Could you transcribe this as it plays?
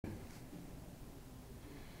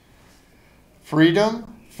Freedom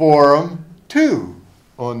Forum 2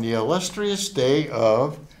 on the illustrious day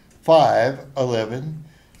of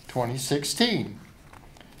 5/11/2016.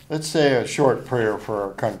 Let's say a short prayer for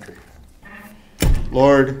our country.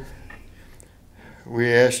 Lord,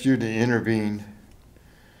 we ask you to intervene,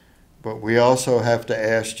 but we also have to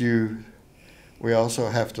ask you, we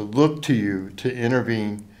also have to look to you to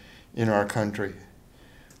intervene in our country.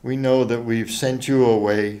 We know that we've sent you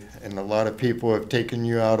away, and a lot of people have taken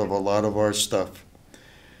you out of a lot of our stuff.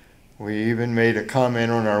 We even made a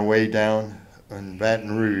comment on our way down in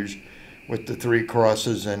Baton Rouge with the 3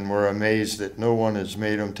 crosses, and we're amazed that no one has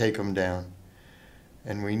made them take them down.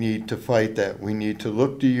 And we need to fight that. We need to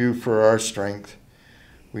look to you for our strength.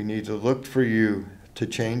 We need to look for you to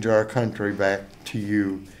change our country back to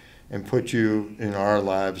you and put you in our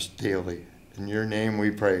lives daily. In your name we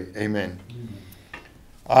pray. Amen.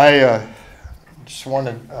 I just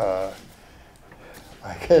wanted, I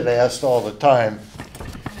get asked all the time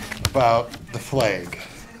about the flag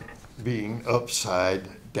being upside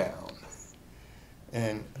down.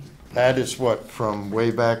 And that is what, from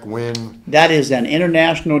way back when? That is an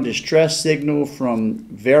international distress signal from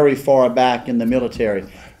very far back in the military.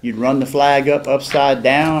 You'd run the flag up upside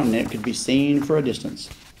down and it could be seen for a distance.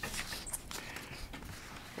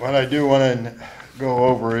 What I do want to go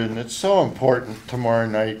over, and it's so important, tomorrow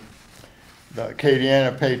night, the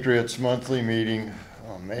Acadiana Patriots monthly meeting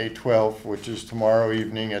on May 12th, which is tomorrow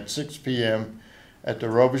evening at 6 p.m. at the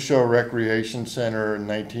Robichaud Recreation Center,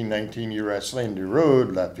 1919 U.S. Landy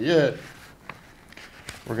Road, Lafayette.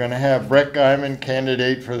 We're going to have Brett Guyman,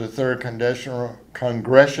 candidate for the 3rd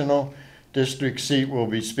Congressional District seat, will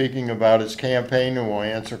be speaking about his campaign and will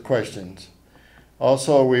answer questions.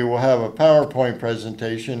 Also, we will have a PowerPoint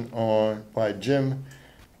presentation by Jim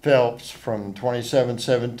Phelps from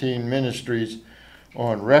 2717 Ministries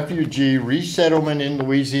on refugee resettlement in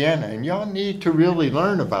Louisiana. And y'all need to really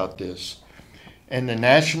learn about this and the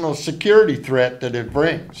national security threat that it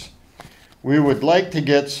brings. We would like to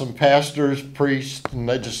get some pastors, priests, and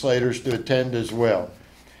legislators to attend as well.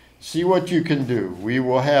 See what you can do. We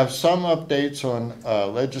will have some updates on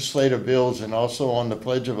legislative bills and also on the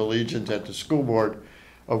Pledge of Allegiance at the school board,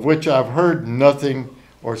 of which I've heard nothing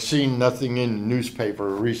or seen nothing in the newspaper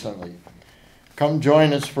recently. Come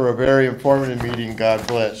join us for a very informative meeting. God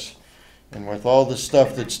bless. And with all the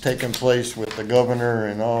stuff that's taken place with the governor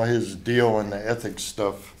and all his deal and the ethics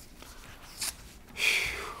stuff,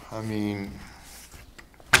 I mean,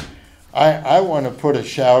 I want to put a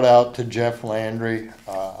shout out to Jeff Landry.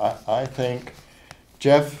 I think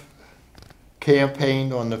Jeff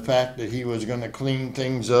campaigned on the fact that he was going to clean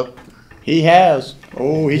things up. He has.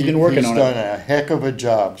 Oh, he's been working on it. He's done a heck of a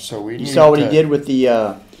job. So we. You saw what he did with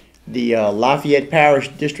the Lafayette Parish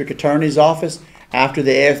District Attorney's Office. After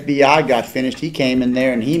the FBI got finished, he came in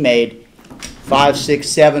there and he made 5, 6,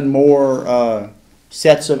 7 more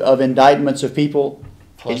sets of indictments of people.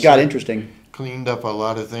 Plus it got interesting. Cleaned up a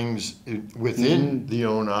lot of things within the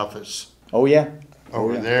own office. Oh yeah.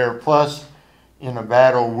 Over there. Plus, in a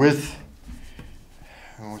battle with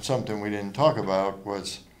something we didn't talk about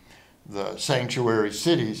was the sanctuary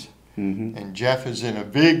cities. And Jeff is in a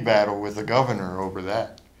big battle with the governor over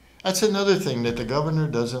that. That's another thing that the governor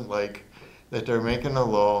doesn't like, that they're making a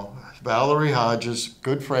law. Valerie Hodges,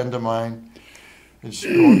 good friend of mine,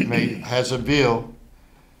 has a bill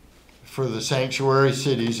for the sanctuary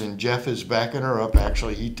cities, and Jeff is backing her up.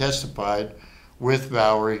 Actually, he testified with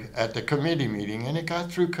Valerie at the committee meeting, and it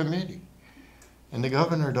got through committee. And the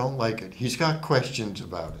governor don't like it. He's got questions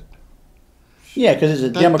about it. Yeah, because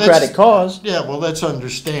it's a Democratic cause. Yeah, well, let's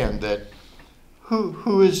understand that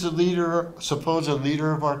who is the leader, supposed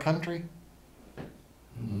leader of our country?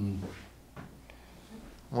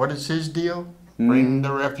 What is his deal? Bring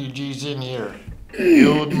the refugees in here.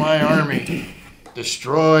 Build my army.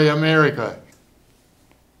 Destroy America.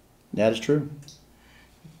 That is true.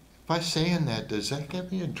 By saying that, does that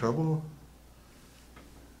get me in trouble?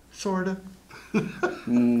 Sort of.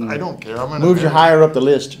 I don't care. I'm an Moves you higher up the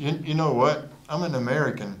list. You know what? I'm an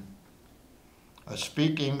American. I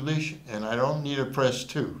speak English, and I don't need a press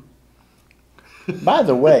too. By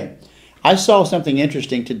the way, I saw something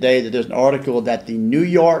interesting today, that there's an article that the New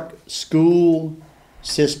York school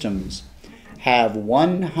systems have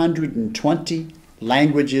 120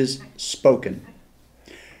 languages spoken.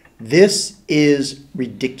 This is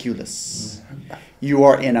ridiculous. You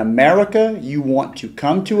are in America. You want to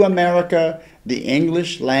come to America. The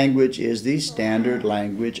English language is the standard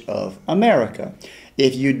language of America.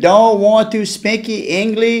 If you don't want to speaky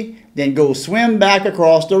English, then go swim back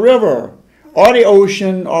across the river or the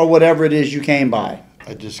ocean or whatever it is you came by.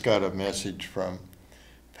 I just got a message from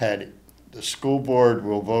Patty the school board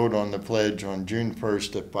will vote on the pledge on June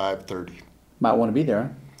 1st at 5:30. Might want to be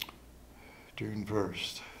there. June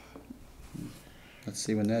 1st. Let's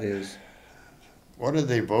see when that is. What are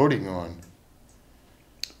they voting on?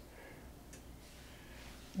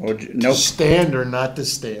 Or To stand or not to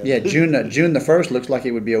stand? Yeah, June the 1st looks like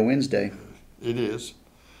it would be a Wednesday. It is,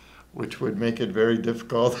 which would make it very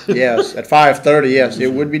difficult. Yes, at 5:30, yes,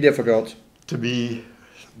 it would be difficult. To be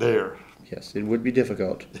there. Yes, it would be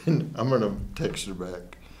difficult. And I'm going to text her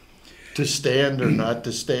back. To stand or not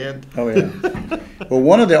to stand? Oh, yeah. Well,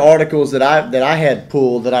 one of the articles that I had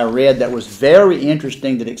pulled that I read that was very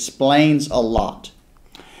interesting that explains a lot.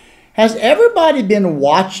 Has everybody been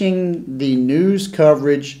watching the news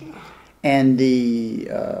coverage and the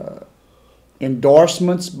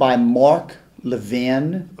endorsements by Mark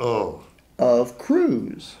Levin of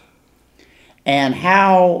Cruz? And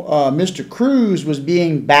how Mr. Cruz was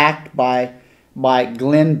being backed by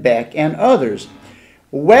Glenn Beck and others.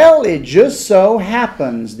 Well, it just so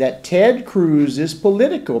happens that Ted Cruz's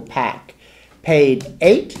political PAC paid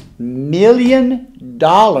 $8 million,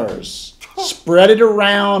 spread it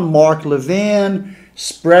around Mark Levin,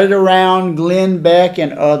 spread it around Glenn Beck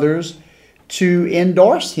and others to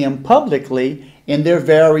endorse him publicly in their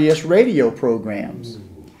various radio programs.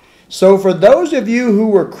 So for those of you who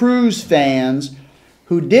were Cruz fans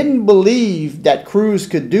who didn't believe that Cruz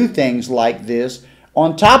could do things like this,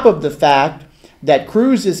 on top of the fact that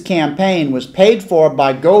Cruz's campaign was paid for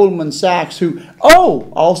by Goldman Sachs, who,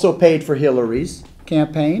 also paid for Hillary's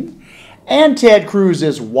campaign, and Ted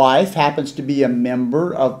Cruz's wife happens to be a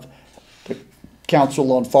member of the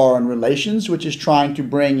Council on Foreign Relations, which is trying to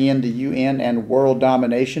bring in the UN and world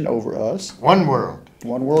domination over us. One world.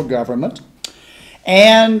 One world government.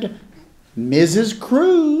 And Mrs.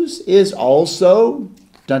 Cruz is also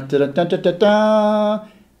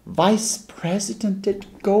vice president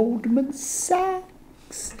at Goldman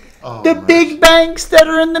Sachs. The big banks that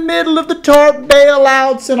are in the middle of the TARP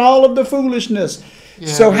bailouts and all of the foolishness. Yeah,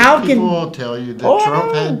 so how can people will tell you that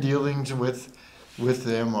Trump had dealings with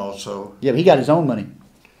them also. Yeah, but he got his own money.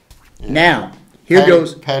 Yeah. Now, here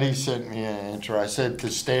goes. Patty sent me an answer. I said to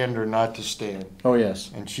stand or not to stand. Oh, yes.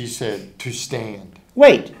 And she said to stand.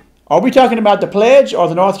 Wait, are we talking about the pledge or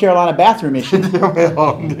the North Carolina bathroom issue?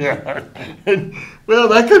 Well,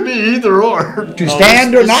 that could be either or. To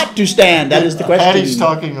stand or not to stand? That is the question. Patty's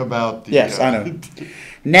talking about the... Yes, I know.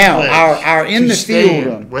 Now, our in the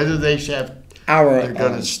field... Whether they they're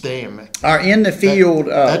going to stand. Our in the field...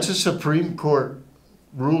 That's a Supreme Court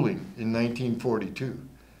ruling in 1942,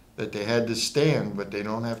 that they had to stand, but they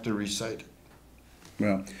don't have to recite it.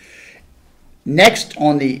 Well, next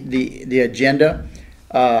on the agenda...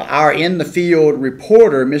 our in the field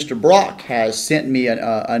reporter, Mr. Brock, has sent me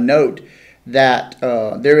a note that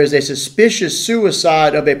there is a suspicious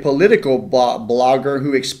suicide of a political blogger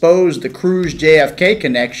who exposed the Cruz JFK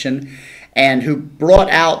connection and who brought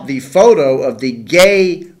out the photo of the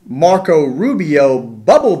gay Marco Rubio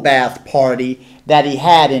bubble bath party that he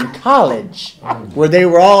had in college, where they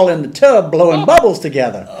were all in the tub blowing bubbles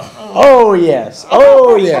together. Oh, yes.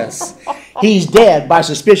 Oh, yes. He's dead by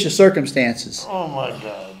suspicious circumstances. Oh, my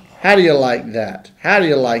God. How do you like that? How do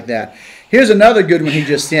you like that? Here's another good one he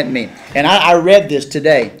just sent me, and I read this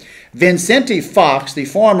today. Vicente Fox, the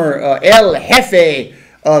former El Jefe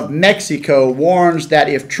of Mexico, warns that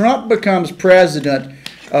if Trump becomes president,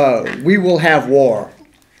 we will have war.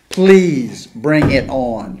 Please bring it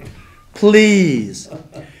on. Please.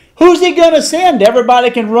 Who's he going to send?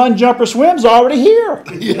 Everybody can run, jump, or swim's already here.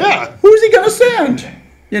 Yeah. Who's he going to send?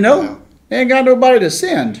 You know? Yeah. They ain't got nobody to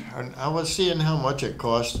send. I was seeing how much it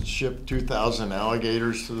cost to ship 2,000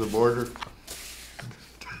 alligators to the border.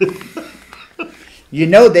 You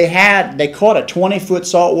know, they caught a 20-foot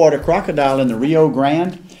saltwater crocodile in the Rio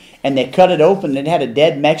Grande, and they cut it open, and it had a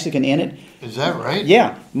dead Mexican in it. Is that right?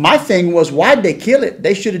 Yeah. My thing was, why'd they kill it?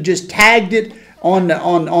 They should have just tagged it on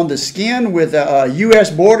the skin with a U.S.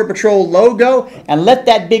 Border Patrol logo and let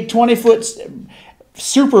that big 20-foot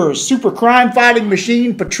super crime fighting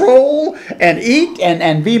machine patrol and eat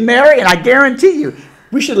and be merry. And I guarantee you,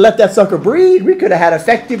 we should have let that sucker breed. We could have had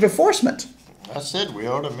effective enforcement. I said we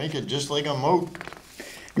ought to make it just like a moat.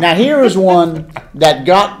 Now here is one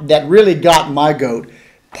that really got my goat.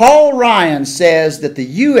 Paul Ryan says that the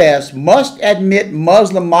U.S. must admit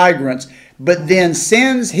Muslim migrants, but then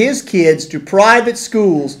sends his kids to private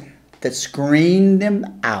schools that screen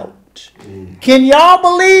them out. Can y'all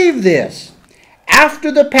believe this?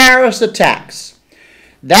 After the Paris attacks,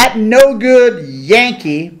 that no-good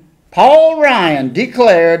Yankee, Paul Ryan,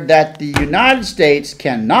 declared that the United States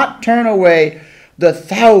cannot turn away the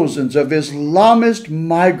thousands of Islamist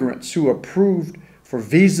migrants who approved for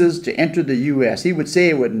visas to enter the U.S. He would say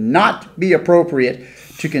it would not be appropriate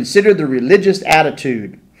to consider the religious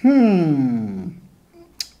attitude.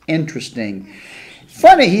 Interesting.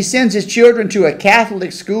 Funny, he sends his children to a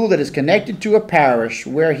Catholic school that is connected to a parish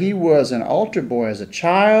where he was an altar boy as a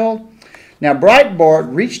child. Now,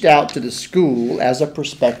 Breitbart reached out to the school as a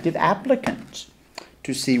prospective applicant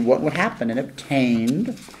to see what would happen and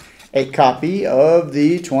obtained a copy of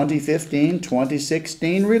the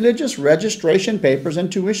 2015-2016 religious registration papers and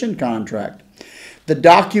tuition contract. The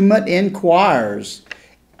document inquires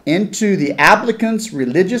into the applicant's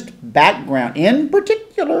religious background. In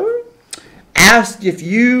particular, asked if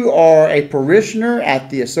you are a parishioner at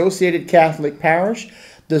the Associated Catholic Parish.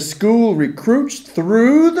 The school recruits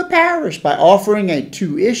through the parish by offering a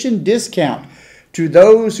tuition discount to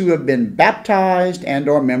those who have been baptized and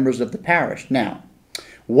are members of the parish. Now,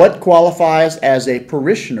 what qualifies as a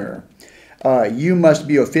parishioner? You must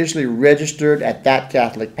be officially registered at that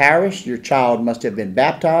Catholic parish. Your child must have been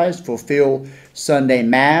baptized, fulfill Sunday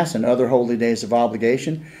Mass and other holy days of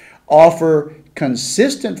obligation, offer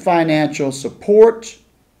consistent financial support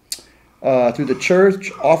through the church,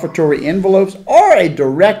 offertory envelopes, or a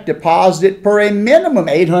direct deposit per a minimum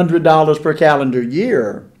 $800 per calendar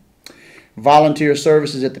year. Volunteer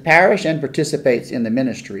services at the parish and participates in the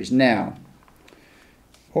ministries. Now,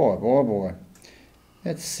 boy.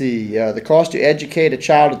 Let's see. The cost to educate a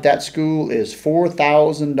child at that school is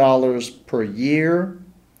 $4,000 per year.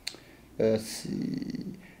 Let's see.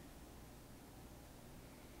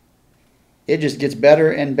 It just gets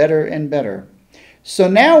better and better and better. So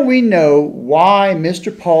now we know why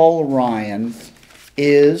Mr. Paul Ryan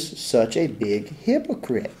is such a big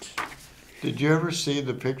hypocrite. Did you ever see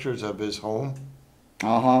the pictures of his home?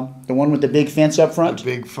 The one with the big fence up front? The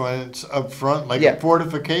big fence up front, like Yeah. a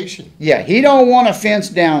fortification. Yeah, he don't want a fence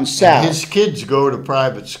down south. And his kids go to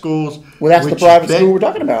private schools. Well, that's the private school we're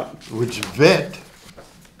talking about. Which vet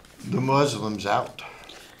the Muslims out.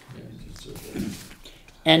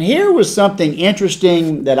 And here was something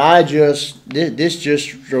interesting that this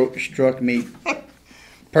just struck me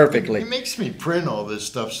perfectly. It makes me print all this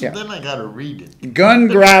stuff, so then I got to read it. Gun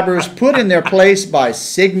grabbers put in their place by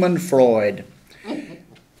Sigmund Freud.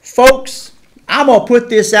 Folks, I'm going to put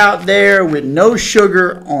this out there with no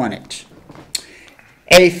sugar on it.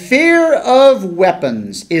 A fear of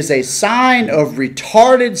weapons is a sign of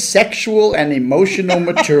retarded sexual and emotional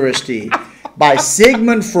maturity by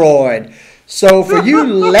Sigmund Freud. So for you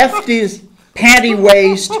lefties, panty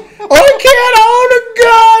waist, I can't own a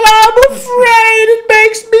gun, I'm afraid it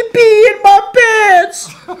makes me pee in my pants.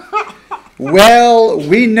 Well,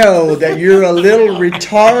 we know that you're a little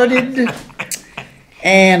retarded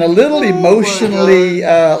and a little emotionally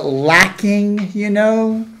lacking, you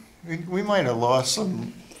know. We might have lost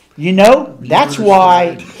some. You know, that's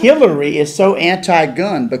why Hillary is so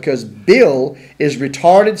anti-gun, because Bill is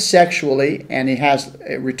retarded sexually and he has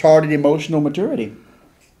retarded emotional maturity.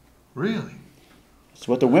 Really? That's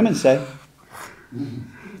what the women say.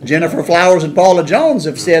 Jennifer Flowers and Paula Jones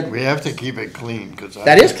have said. We have to keep it clean.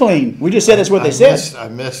 That is clean. We just said that's what they said. I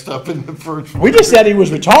messed up in the first one. We just said he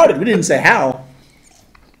was retarded. We didn't say how.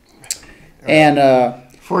 And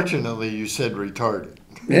fortunately, you said retarded.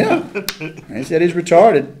 Yeah, they said he's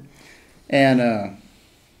retarded. And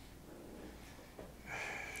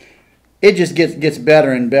it just gets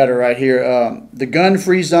better and better right here. The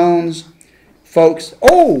gun-free zones, folks.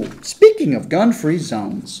 Oh, speaking of gun-free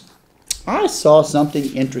zones, I saw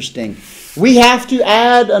something interesting. We have to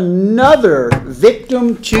add another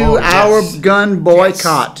victim to our gun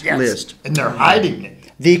boycott list. And they're hiding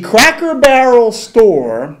it. The Cracker Barrel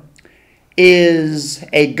store is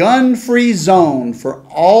a gun-free zone for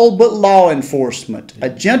all but law enforcement. A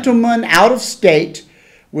gentleman out of state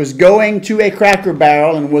was going to a Cracker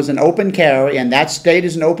Barrel and was an open carry, and that state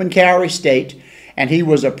is an open carry state, and he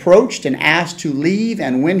was approached and asked to leave,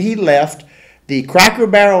 and when he left, the Cracker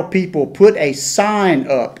Barrel people put a sign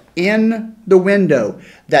up in the window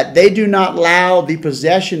that they do not allow the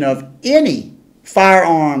possession of any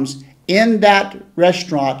firearms in that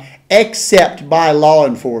restaurant except by law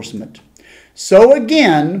enforcement. So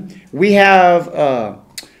again, we have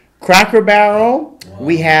Cracker Barrel,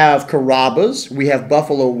 we have Carrabba's, we have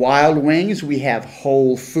Buffalo Wild Wings, we have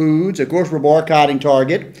Whole Foods. Of course, we're boycotting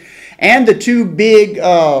Target. And the two big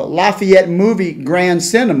Lafayette movie Grand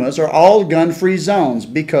Cinemas are all gun-free zones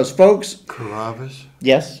because, folks... Carrabba's?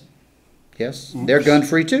 Yes. They're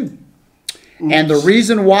gun-free too. And the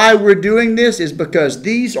reason why we're doing this is because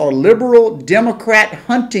these are liberal Democrat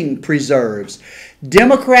hunting preserves.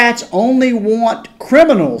 Democrats only want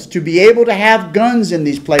criminals to be able to have guns in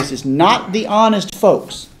these places, not the honest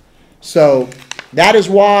folks. So That is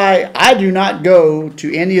why I do not go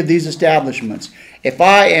to any of these establishments. If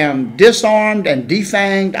I am disarmed and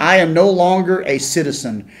defanged, I am no longer a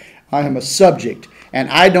citizen. I am a subject. And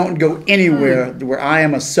I don't go anywhere where I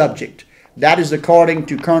am a subject. That is according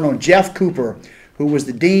to Colonel Jeff Cooper, who was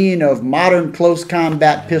the Dean of Modern Close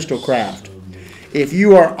Combat Pistolcraft. If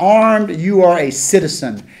you are armed, you are a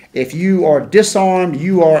citizen. If you are disarmed,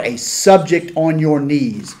 you are a subject on your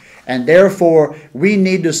knees. And therefore, we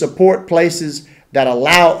need to support places that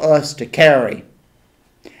allow us to carry.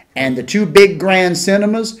 And the two big grand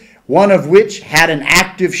cinemas, one of which had an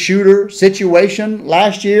active shooter situation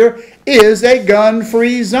last year, is a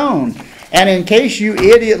gun-free zone. And in case you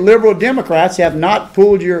idiot liberal Democrats have not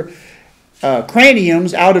pulled your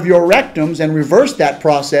craniums out of your rectums and reversed that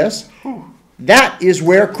process, that is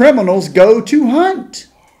where criminals go to hunt.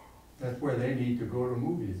 That's where they need to go to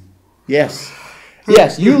movies. Yes.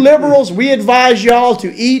 Yes, you liberals, we advise y'all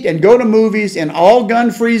to eat and go to movies in all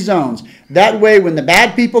gun-free zones. That way, when the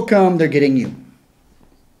bad people come, they're getting you.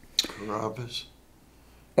 Carabas.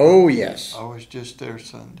 Oh, yes. I was just there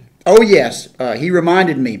Sunday. Oh, yes. He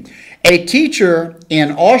reminded me. A teacher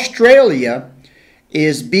in Australia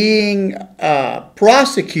is being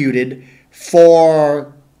prosecuted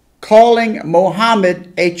for calling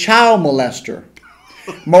Mohammed a child molester.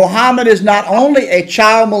 Mohammed is not only a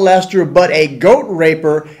child molester, but a goat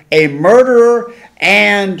raper, a murderer,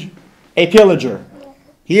 and a pillager.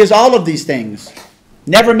 He is all of these things.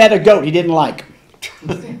 Never met a goat he didn't like.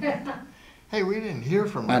 Hey, we didn't hear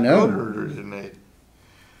from I a know. goat herder tonight.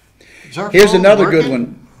 Is our Here's phone another working? good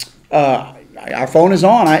one. Our phone is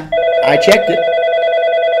on. I checked it.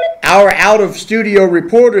 Our out-of-studio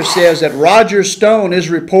reporter says that Roger Stone is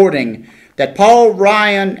reporting that Paul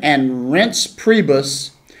Ryan and Reince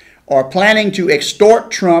Priebus are planning to extort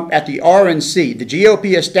Trump at the RNC. The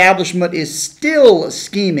GOP establishment is still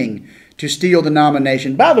scheming to steal the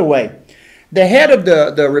nomination. By the way, the head of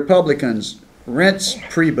the Republicans, Reince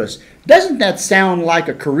Priebus, doesn't that sound like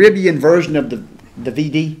a Caribbean version of the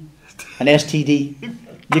VD, an STD?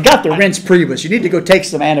 You got the Reince Priebus. You need to go take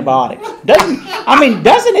some antibiotics. Doesn't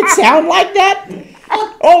it sound like that?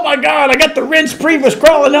 Oh my God, I got the Reince Priebus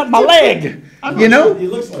crawling up my leg. You know? He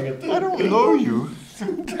looks like it. I don't know you.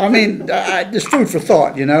 I mean, just food for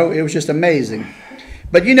thought, you know? It was just amazing.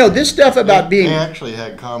 But you know, this stuff about They being... actually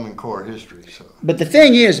had Common Core history. So. But the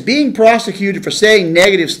thing is, being prosecuted for saying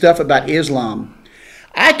negative stuff about Islam,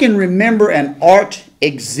 I can remember an art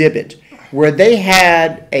exhibit where they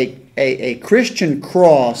had a Christian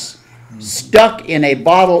cross stuck in a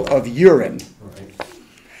bottle of urine.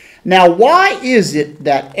 Now, why is it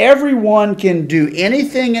that everyone can do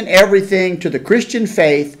anything and everything to the Christian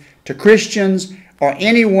faith, to Christians, or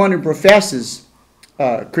anyone who professes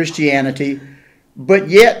Christianity, but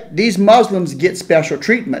yet these Muslims get special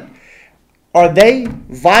treatment? Are they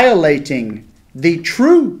violating the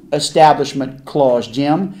true establishment clause,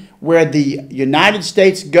 Jim, where the United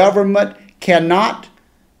States government cannot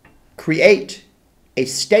create a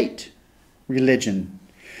state religion?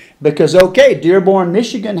 Because, okay, Dearborn,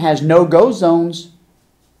 Michigan has no-go zones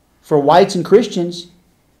for whites and Christians.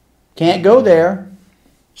 Can't go there.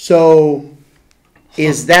 So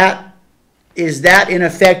is that in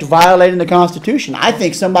effect violating the Constitution? I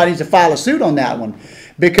think somebody needs to file a suit on that one.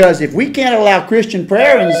 Because if we can't allow Christian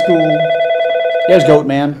prayer in school, there's Goat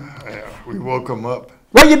Man. Yeah, we woke him up.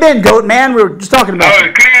 Where you been, Goat Man? We were just talking about I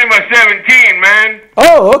was cleaning my 17, man.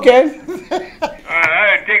 Oh, okay. I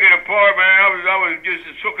had to take it apart, man. I was just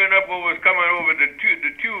soaking up what was coming over the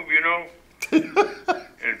tube, you know.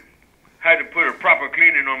 And had to put a proper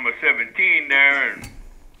cleaning on my 17 there. And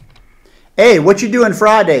Hey, what you doing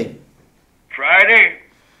Friday? Friday,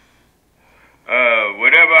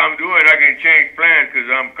 whatever I'm doing, I can change plans because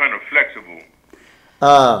I'm kind of flexible.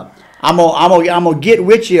 I'm gonna get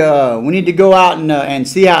with you. We need to go out and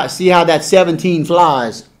see how that 17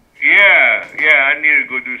 flies. Yeah, I need to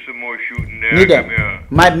go do some more shooting there. Need Give me to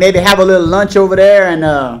might maybe have a little lunch over there and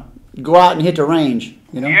go out and hit the range.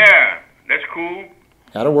 You know. Yeah, that's cool.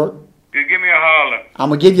 That'll work. Just give me a holler. I'm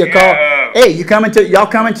gonna give you a call. Yeah, Hey, y'all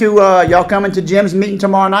coming to Jim's meeting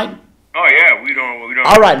tomorrow night? Oh yeah, we don't.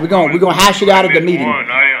 All right, we're gonna hash it out at the meeting.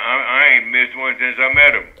 I ain't missed one since I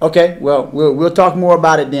met him. Okay, well we'll talk more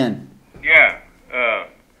about it then. Yeah,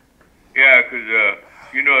 because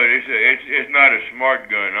you know it's not a smart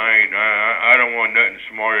gun. I don't want nothing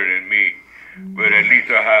smarter than me. But at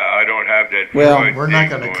least I don't have that. Well, Freud we're not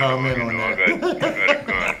thing gonna comment on I that. got a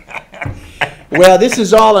gun. Well, this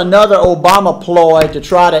is all another Obama ploy to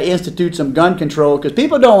try to institute some gun control because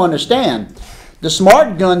people don't understand. The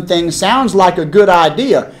smart gun thing sounds like a good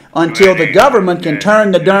idea until the government can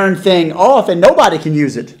turn the darn thing off and nobody can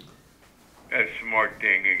use it. That's smart. smart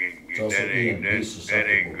thing. That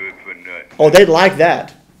ain't good for nothing. Oh, they'd like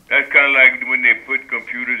that. That's kind of like when they put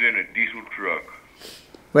computers in a diesel truck.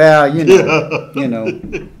 Well, you know,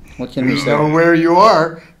 what can we You know say? where you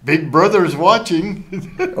are. Big Brother's watching.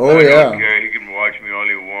 Oh, I don't yeah. care. He can watch me all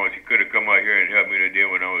he wants. He could have come out here and helped me today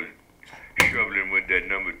when I was shoveling with that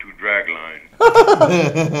number 2 drag line.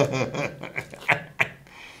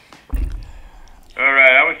 All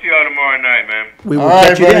right, I will see y'all tomorrow night, man. We will All right,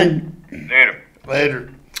 catch you buddy. then. Later.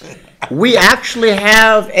 Later. We actually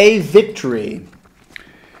have a victory.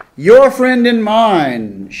 Your friend and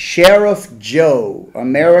mine, Sheriff Joe,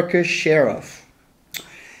 America's Sheriff,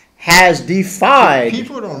 has defied.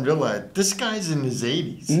 People don't realize this guy's in his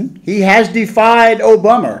 80s. He has defied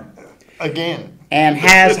Obama Again. and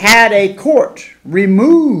has had a court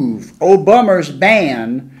remove Obama's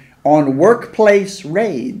ban on workplace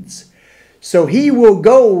raids. So he will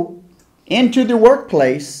go into the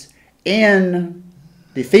workplace in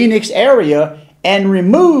the Phoenix area and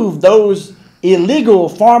remove those illegal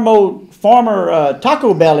former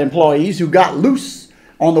Taco Bell employees who got loose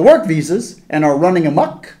on the work visas and are running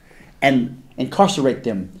amok, and incarcerate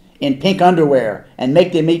them in pink underwear and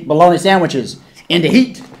make them eat bologna sandwiches in the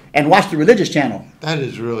heat and watch the religious channel. That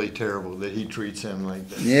is really terrible that he treats him like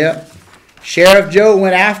that. Yep. Sheriff Joe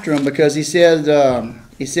went after him because he says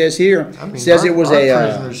here, I mean, says it was our a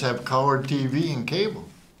prisoners have colored TV and cable.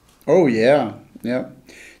 oh yeah, yep.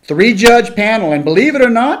 3-judge panel, and believe it or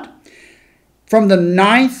not, from the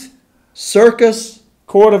 9th Circus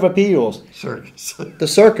Court of Appeals. Circus. The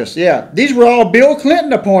circus, yeah. These were all Bill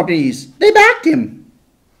Clinton appointees. They backed him.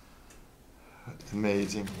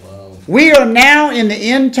 Amazing. We are now in the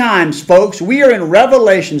end times, folks. We are in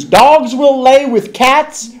Revelations. Dogs will lay with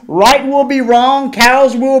cats. Right will be wrong.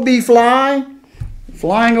 Cows will be flying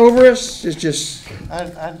over us. It's just,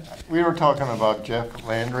 We were talking about Jeff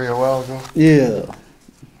Landry a while ago. yeah.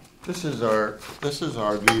 This is our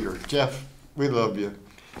leader. Jeff, we love you.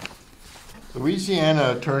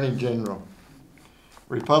 Louisiana Attorney General.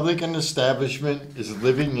 Republican establishment is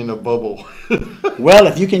living in a bubble. Well,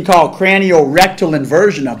 if you can call craniorectal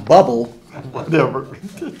inversion a bubble. Whatever.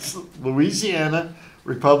 It's Louisiana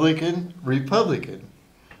Republican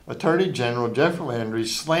Attorney General Jeff Landry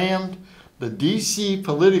slammed the D.C.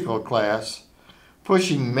 political class,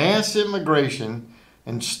 pushing mass immigration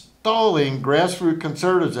and stalling grassroots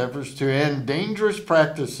conservatives' efforts to end dangerous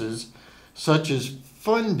practices such as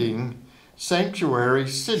funding sanctuary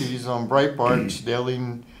cities on Breitbart's Daily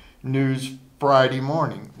News Friday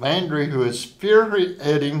morning. Landry, who is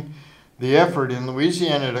spearheading the effort in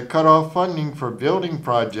Louisiana to cut off funding for building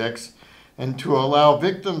projects and to allow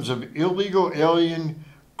victims of illegal alien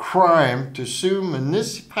crime to sue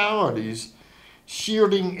municipalities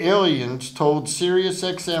shielding aliens, told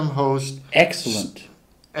SiriusXM host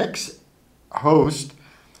ex-host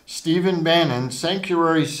Stephen Bannon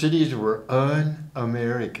sanctuary cities were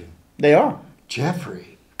un-American. They are.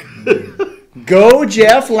 Jeffrey. Go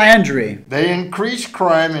Jeff Landry. They increase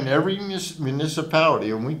crime in every municipality,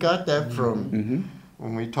 and we got that from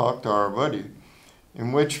when we talked to our buddy,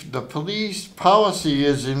 in which the police policy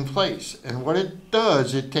is in place. And what it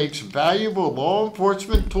does, it takes valuable law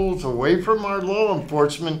enforcement tools away from our law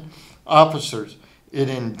enforcement officers. It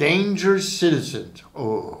endangers citizens.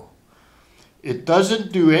 Oh. It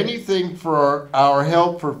doesn't do anything for our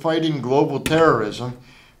help for fighting global terrorism,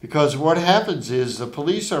 because what happens is the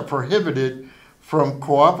police are prohibited from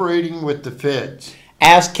cooperating with the feds.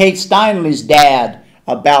 Ask Kate Steinley's dad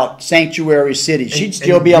about sanctuary cities. She'd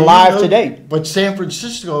still be alive today. But San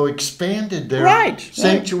Francisco expanded their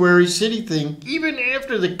sanctuary city thing even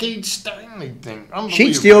after the Kate Steinley thing.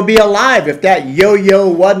 She'd still be alive if that yo-yo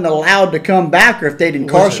wasn't allowed to come back, or if they'd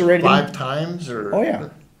incarcerated him. 5 times? Or Oh, yeah.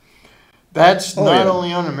 That's not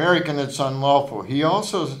only un-American, it's unlawful.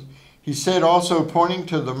 He said also, pointing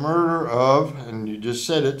to the murder of, and you just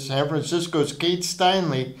said it, San Francisco's Kate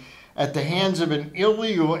Steinley at the hands of an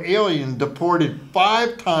illegal alien deported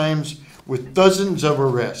 5 times with dozens of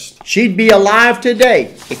arrests. She'd be alive today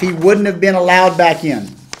if he wouldn't have been allowed back in.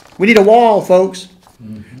 We need a wall, folks.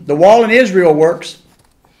 The wall in Israel works.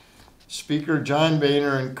 Speaker John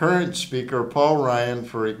Boehner and current Speaker Paul Ryan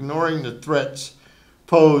for ignoring the threats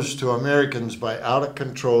posed to Americans by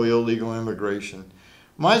out-of-control illegal immigration.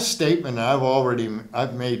 My statement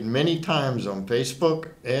I've made many times on Facebook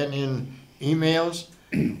and in emails.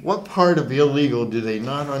 What part of illegal do they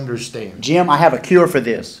not understand? Jim, I have a cure for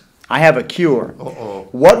this. I have a cure. Uh-oh.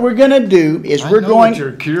 What we're going to do is I know what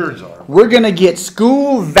your cures are. we're going to get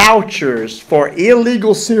school vouchers for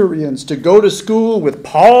illegal Syrians to go to school with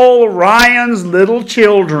Paul Ryan's little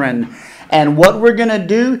children. And what we're going to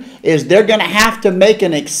do is they're going to have to make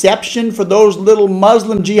an exception for those little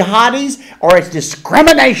Muslim jihadis, or it's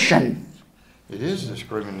discrimination. It is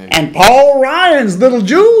discrimination. And Paul Ryan's little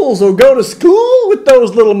Jules will go to school with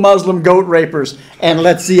those little Muslim goat rapers, and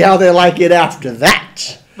let's see how they like it after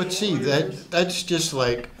that. But see, that's just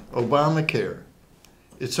like Obamacare.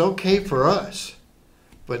 It's okay for us,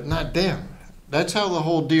 but not them. That's how the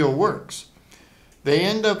whole deal works. They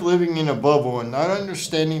end up living in a bubble and not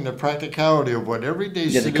understanding the practicality of what everyday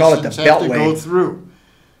citizens have to go through.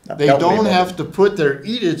 They don't have to put their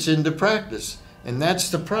edicts into practice, and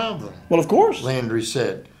that's the problem. Well, of course. Landry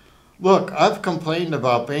said. Look, I've complained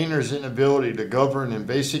about Boehner's inability to govern and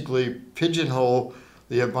basically pigeonhole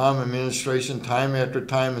the Obama administration time after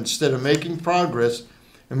time. Instead of making progress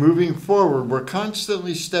and moving forward, we're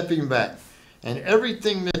constantly stepping back. And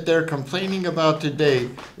everything that they're complaining about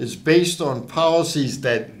today is based on policies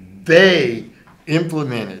that they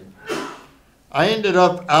implemented. I ended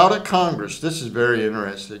up out of Congress. This is very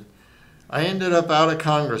interesting. I ended up out of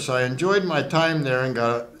Congress. I enjoyed my time there and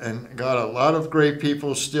got a lot of great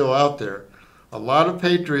people still out there. A lot of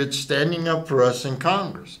patriots standing up for us in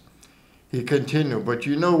Congress. He continued, but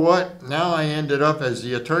you know what? Now I ended up as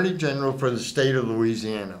the Attorney General for the state of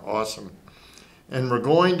Louisiana. Awesome. And we're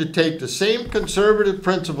going to take the same conservative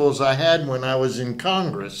principles I had when I was in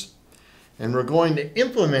Congress, and we're going to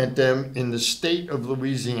implement them in the state of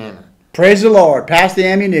Louisiana. Praise the Lord. Pass the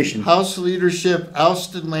ammunition. House leadership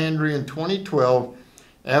ousted Landry in 2012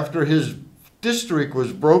 after his district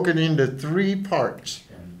was broken into 3 parts,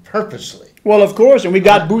 purposely. Well, of course, and we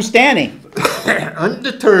got Boustany.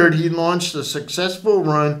 Undeterred, he launched a successful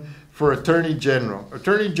run for Attorney General.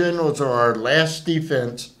 Attorney Generals are our last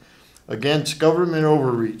defense against government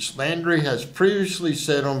overreach. Landry has previously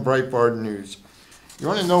said on Breitbart News. You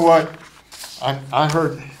want to know what? I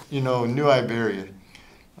heard, New Iberia.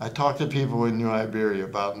 I talked to people in New Iberia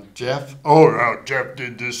about Jeff. Oh, Jeff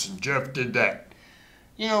did this and Jeff did that.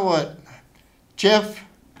 You know what?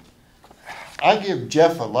 I give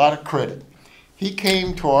Jeff a lot of credit. He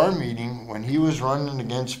came to our meeting when he was running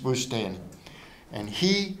against Boustany, and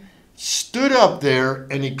he stood up there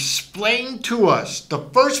and explained to us, the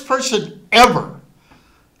first person ever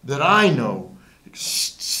that I know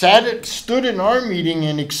stood in our meeting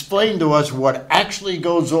and explained to us what actually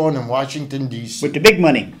goes on in Washington, D.C. With the big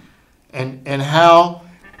money. And how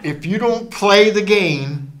if you don't play the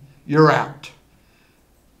game, you're out.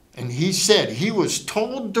 And he said he was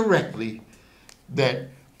told directly that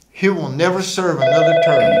he will never serve another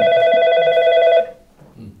term.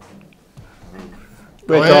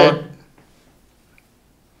 Go ahead.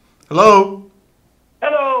 Hello?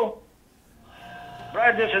 Hello.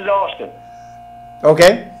 Brad, this is Austin.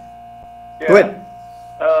 Okay. Yeah. Go ahead.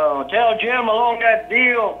 Tell Jim along that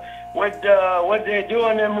deal with what they do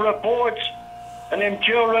in them reports and them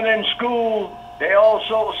children in school, they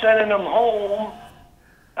also sending them home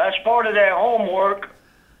as part of their homework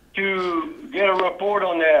to get a report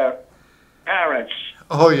on their parents.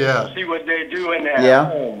 Oh, yeah. See what they do in their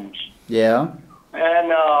homes. Yeah.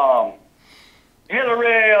 And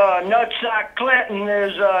Hillary Nutsack Clinton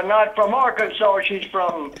is not from Arkansas. She's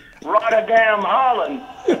from Rotterdam, Holland.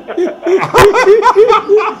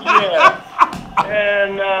 Yeah.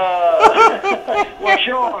 And, well,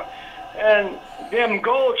 sure. And them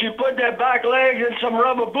goats, you put their back legs in some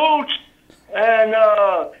rubber boots and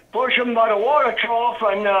push them by the water trough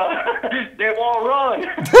and they won't run.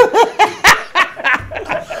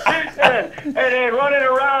 and they're running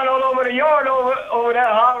around all over the yard over there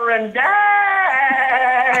hollering,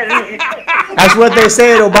 Daddy! That's what they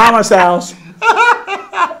say at Obama's house.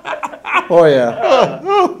 Oh, yeah.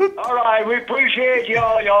 All right, we appreciate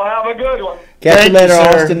y'all. Y'all have a good one. Catch you later,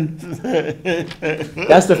 sir. Austin.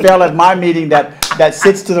 That's the fella at my meeting that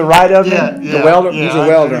sits to the right of him. The welder. He's a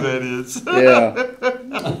welder. That is. Yeah.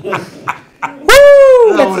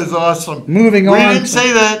 Woo! That was awesome. Moving on. We didn't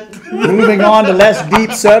say that. Moving on to less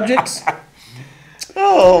deep subjects.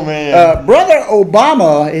 Oh, man. Brother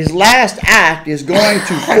Obama, his last act is going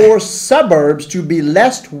to force suburbs to be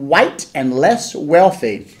less white and less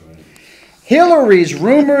wealthy. Hillary's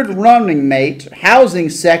rumored running mate, Housing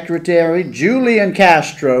Secretary Julian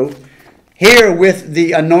Castro, here with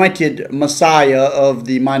the anointed messiah of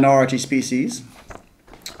the minority species,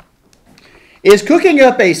 is cooking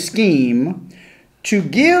up a scheme to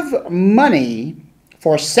give money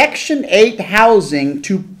for Section 8 housing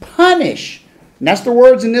to punish, and that's the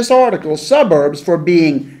words in this article, suburbs for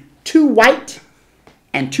being too white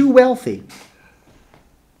and too wealthy.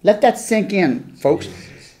 Let that sink in, folks.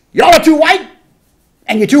 Y'all are too white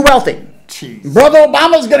and you're too wealthy. Jeez. Brother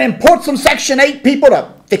Obama's going to import some Section 8 people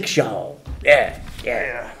to fix y'all. Yeah.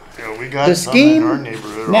 Yeah, we got The some in scheme, our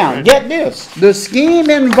neighborhood now already. get this, the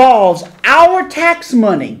scheme involves our tax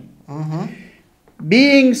money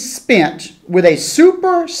being spent with a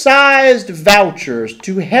super-sized vouchers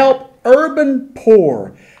to help urban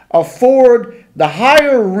poor afford the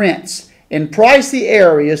higher rents in pricey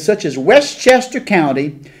areas such as Westchester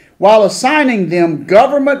County, while assigning them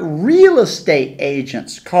government real estate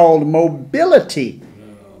agents called mobility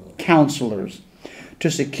counselors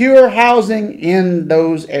to secure housing in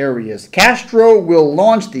those areas. Castro will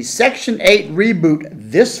launch the Section 8 reboot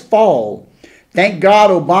this fall. Thank God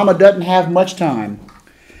Obama doesn't have much time.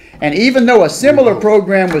 And even though a similar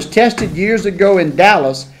program was tested years ago in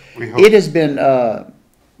Dallas, it has been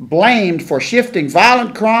blamed for shifting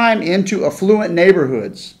violent crime into affluent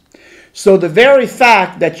neighborhoods. So the very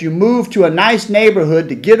fact that you move to a nice neighborhood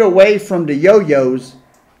to get away from the yo-yos,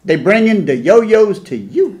 they bring in the yo-yos to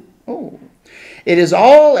you. Oh. It is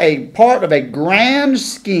all a part of a grand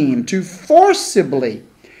scheme to forcibly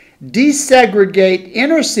desegregate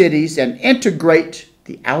inner cities and integrate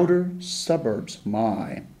the outer suburbs.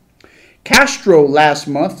 My. Castro last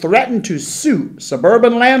month threatened to sue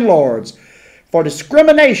suburban landlords for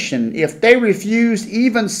discrimination if they refused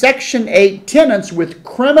even Section 8 tenants with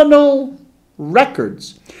criminal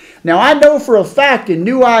records. Now, I know for a fact in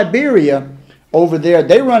New Iberia over there,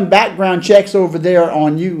 they run background checks over there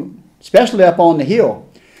on you, especially up on the hill.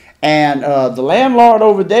 And the landlord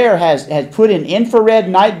over there has put in infrared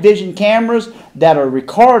night vision cameras that are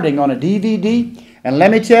recording on a DVD. And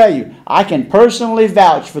let me tell you, I can personally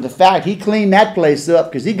vouch for the fact he cleaned that place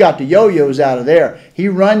up because he got the yo-yos out of there. He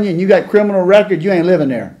run you and you got criminal record, you ain't living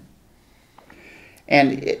there.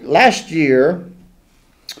 And last year,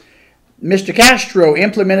 Mr. Castro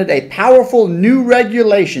implemented a powerful new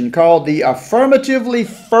regulation called the Affirmatively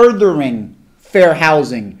Furthering Fair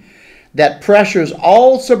Housing that pressures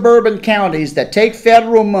all suburban counties that take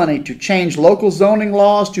federal money to change local zoning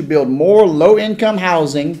laws to build more low-income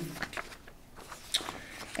housing,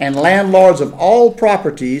 and landlords of all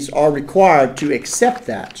properties are required to accept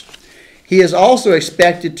that. He is also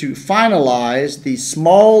expected to finalize the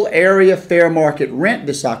small area fair market rent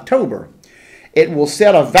this October. It will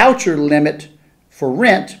set a voucher limit for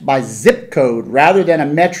rent by zip code rather than a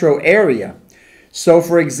metro area. So,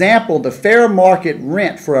 for example, the fair market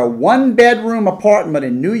rent for a one-bedroom apartment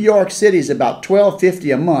in New York City is about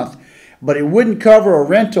 $12.50 a month, but it wouldn't cover a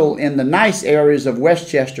rental in the nice areas of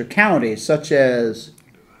Westchester County, such as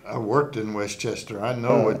I worked in Westchester. I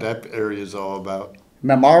know what that area is all about.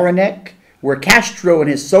 Mamaroneck, where Castro and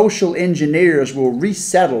his social engineers will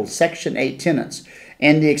resettle Section 8 tenants.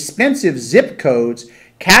 And the expensive zip codes,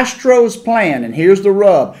 Castro's plan, and here's the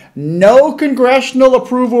rub, no congressional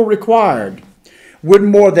approval required, would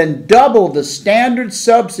more than double the standard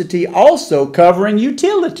subsidy also covering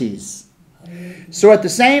utilities. So at the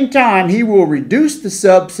same time, he will reduce the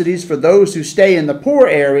subsidies for those who stay in the poor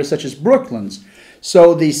areas such as Brooklands.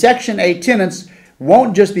 So the Section 8 tenants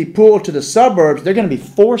won't just be pulled to the suburbs, they're going to be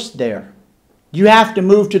forced there. You have to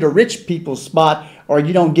move to the rich people's spot or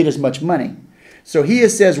you don't get as much money. So he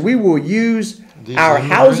says we will use our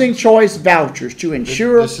housing choice vouchers to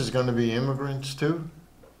ensure... This is going to be immigrants too?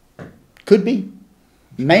 Could be.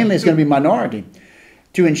 Mainly it's going to be minority.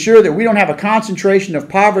 To ensure that we don't have a concentration of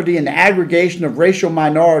poverty and the aggregation of racial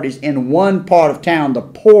minorities in one part of town, the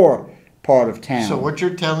poor part of town. So what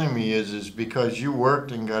you're telling me is because you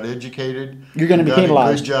worked and got educated, you're going to be got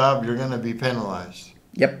penalized. a good job, you're going to be penalized.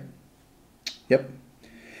 Yep. Yep.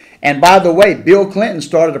 And by the way, Bill Clinton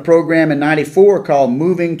started a program in '94 called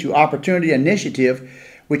Moving to Opportunity Initiative,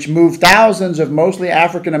 which moved thousands of mostly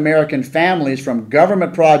African American families from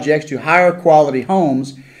government projects to higher quality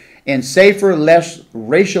homes in safer, less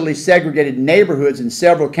racially segregated neighborhoods in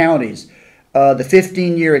several counties. The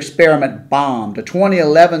 15-year experiment bombed. A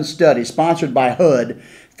 2011 study sponsored by HUD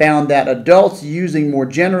found that adults using more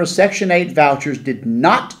generous Section 8 vouchers did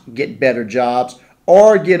not get better jobs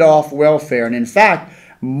or get off welfare. And in fact,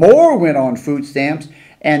 more went on food stamps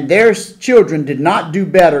and their children did not do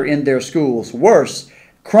better in their schools. Worse,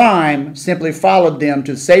 crime simply followed them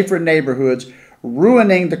to safer neighborhoods,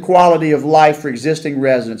 ruining the quality of life for existing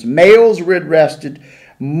residents. Males were arrested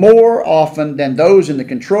more often than those in the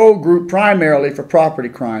control group, primarily for property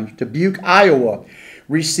crimes. Dubuque, Iowa,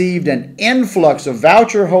 received an influx of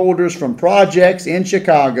voucher holders from projects in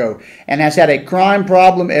Chicago and has had a crime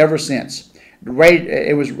problem ever since.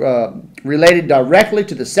 It was related directly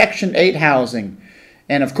to the Section 8 housing.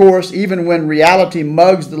 And of course, even when reality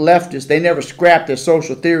mugs the leftists, they never scrap their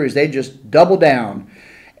social theories. They just double down.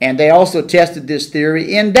 And they also tested this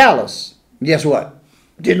theory in Dallas. Guess what?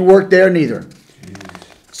 Didn't work there neither.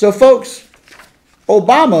 So folks,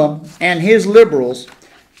 Obama and his liberals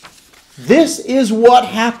This is what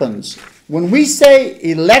happens when we say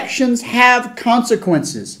elections have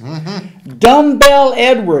consequences. Dumbbell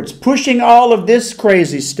Edwards pushing all of this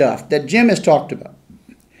crazy stuff that Jim has talked about.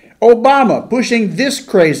 Obama pushing this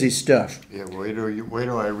crazy stuff. Yeah, wait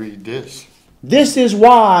till I read this. This is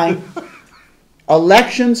why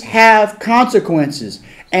elections have consequences.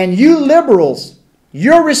 And you liberals,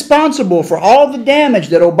 you're responsible for all the damage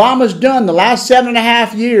that Obama's done the last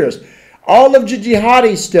 7.5 years. All of the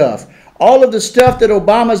jihadi stuff. All of the stuff that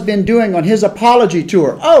Obama's been doing on his apology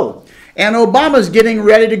tour. Oh, and Obama's getting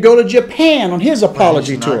ready to go to Japan on his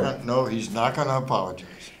apology tour. No, he's not going to apologize.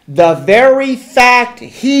 The very fact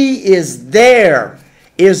he is there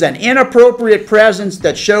is an inappropriate presence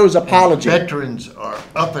that shows apology. Veterans are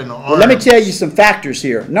up in arms. Well, let me tell you some factors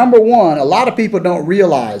here. Number one, a lot of people don't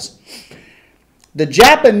realize the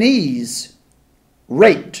Japanese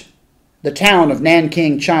raped the town of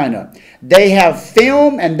Nanking, China. They have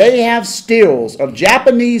film and they have stills of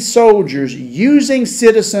Japanese soldiers using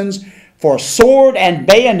citizens for sword and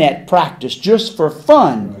bayonet practice just for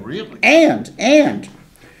fun. Really? And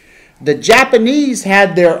the Japanese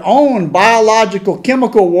had their own biological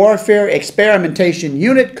chemical warfare experimentation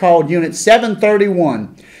unit called Unit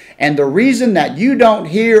 731. And the reason that you don't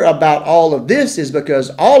hear about all of this is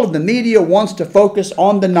because all of the media wants to focus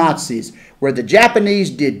on the Nazis, where the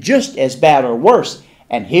Japanese did just as bad or worse.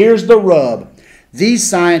 And here's the rub. These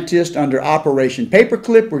scientists under Operation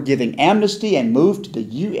Paperclip were giving amnesty and moved to the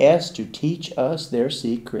U.S. to teach us their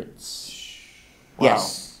secrets. Wow.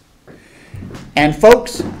 Yes. And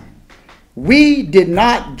folks, we did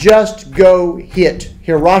not just go hit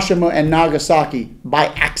Hiroshima and Nagasaki by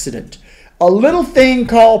accident. A little thing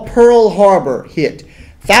called Pearl Harbor hit.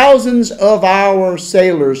 Thousands of our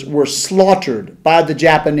sailors were slaughtered by the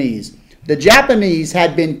Japanese. The Japanese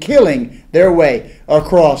had been killing their way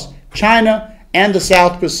across China and the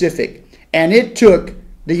South Pacific. And it took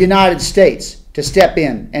the United States to step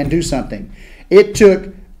in and do something. It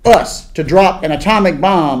took us to drop an atomic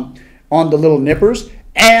bomb on the Little Nippers.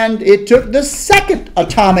 And it took the second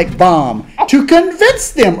atomic bomb to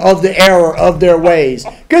convince them of the error of their ways.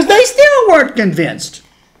 Because they still weren't convinced.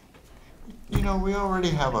 You know, we already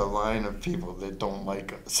have a line of people that don't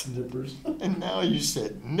like us. Nippers. And now you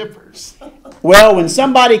said nippers. Well, when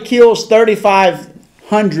somebody kills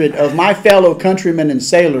 3,500 of my fellow countrymen and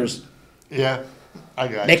sailors, Yeah, I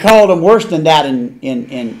got they you. called them worse than that in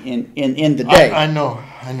the day. I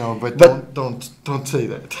know, but don't say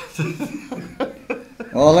that.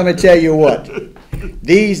 Well, let me tell you what.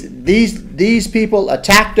 These people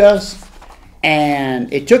attacked us,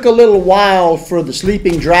 and it took a little while for the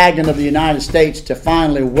sleeping dragon of the United States to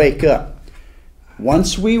finally wake up.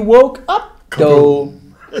 Once we woke up, though,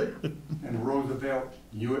 And Roosevelt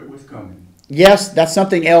knew it was coming. yes, that's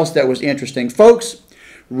something else that was interesting. Folks,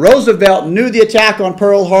 Roosevelt knew the attack on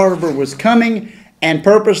Pearl Harbor was coming and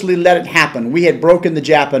purposely let it happen. We had broken the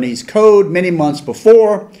Japanese code many months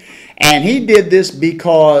before. And he did this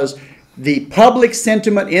because the public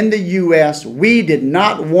sentiment in the U.S., we did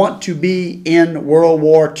not want to be in World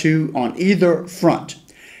War II on either front.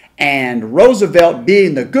 And Roosevelt,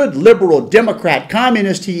 being the good liberal Democrat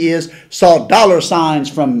communist he is, saw dollar signs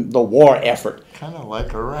from the war effort. Kind of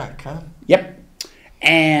like Iraq, huh? Yep.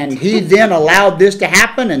 And he then allowed this to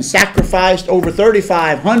happen and sacrificed over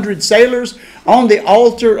 3,500 sailors on the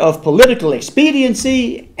altar of political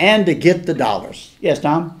expediency and to get the dollars. Yes,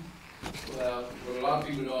 Tom? Well, what a lot of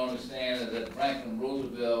people don't understand is that Franklin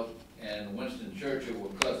Roosevelt and Winston Churchill were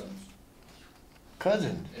cousins.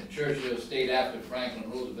 Cousin. And Churchill stayed after Franklin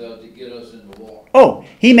Roosevelt to get us in the war. Oh,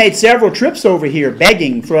 he made several trips over here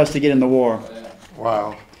begging for us to get in the war.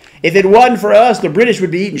 Wow. If it wasn't for us, the British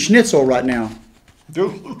would be eating schnitzel right now.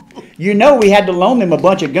 Dude. You know we had to loan them a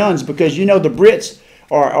bunch of guns because you know the Brits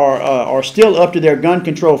are still up to their gun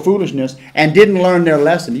control foolishness and didn't learn their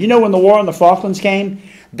lesson. You know when the war on the Falklands came,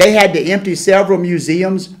 they had to empty several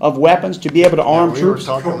museums of weapons to be able to arm We were troops.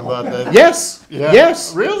 talking about that. Yes, Yeah.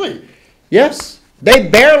 yes, Really? yes. They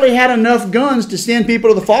barely had enough guns to send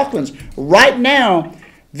people to the Falklands. Right now,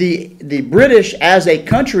 the British as a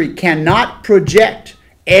country cannot project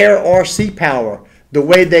air or sea power the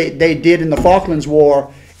way they did in the Falklands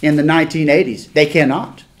War in the 1980s. They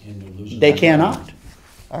cannot. They cannot.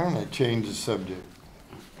 I'm going to change the subject.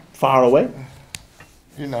 Far away?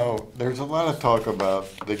 You know, there's a lot of talk about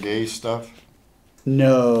the gay stuff,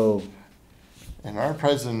 No. and our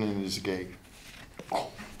president is gay. Oh.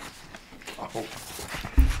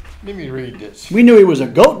 Let me read this. We knew he was a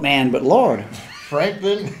goat man, but Lord.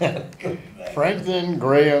 Franklin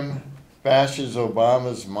Graham bashes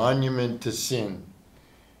Obama's monument to sin.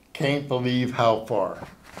 Can't believe how far.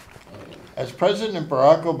 as President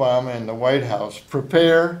Barack Obama and the White House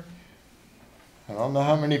prepare, I don't know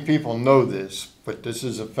how many people know this, but this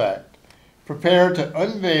is a fact, prepare to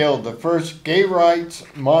unveil the first gay rights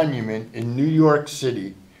monument in New York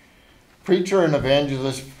City, preacher and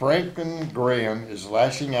evangelist Franklin Graham is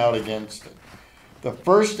lashing out against it. The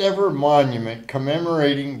first ever monument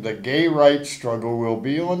commemorating the gay rights struggle will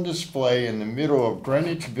be on display in the middle of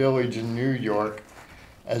Greenwich Village in New York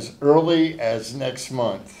as early as next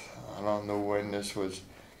month. I don't know when this was,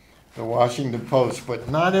 the Washington Post, but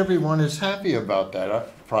not everyone is happy about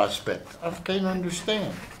that prospect. I can't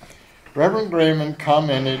understand. Reverend Graham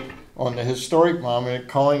commented on the historic monument,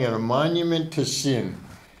 calling it a monument to sin.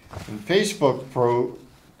 In Facebook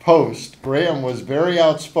post, Graham was very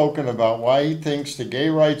outspoken about why he thinks the gay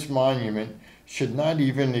rights monument should not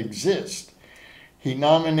even exist. He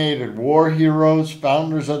nominated war heroes,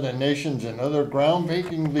 founders of the nations, and other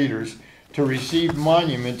groundbreaking leaders to receive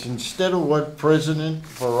monuments instead of what President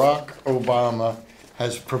Barack Obama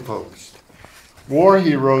has proposed. War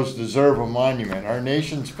heroes deserve a monument. Our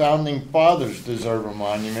nation's founding fathers deserve a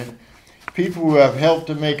monument. People who have helped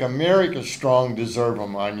to make America strong deserve a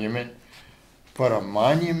monument. But a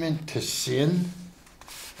monument to sin?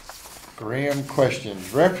 Graham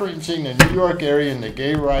questions. Referencing the New York area and the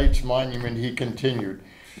gay rights monument, he continued,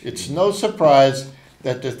 "It's no surprise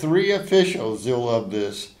that the three officials, you'll love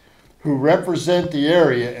this, who represent the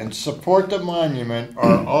area and support the monument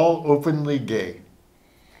are all openly gay.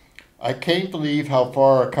 I can't believe how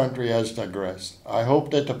far our country has digressed. I hope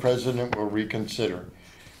that the president will reconsider."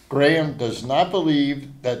 Graham does not believe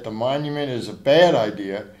that the monument is a bad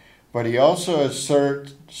idea, but he also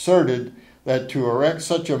asserted that to erect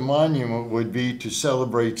such a monument would be to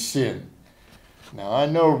celebrate sin. Now, I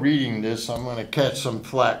know reading this, I'm going to catch some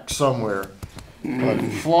flack somewhere, but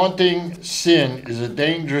flaunting sin is a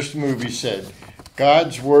dangerous move, he said.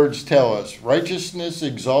 God's words tell us, righteousness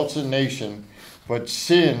exalts a nation, but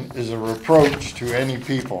sin is a reproach to any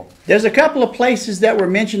people. There's a couple of places that were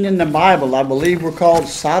mentioned in the Bible, I believe were called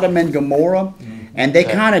Sodom and Gomorrah, and they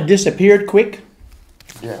kind of disappeared quick.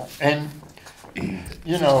 Yeah, and,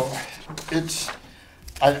 you know,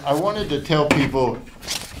 I wanted to tell people,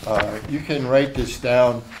 you can write this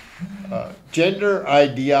down, gender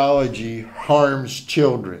ideology harms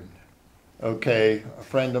children. Okay, a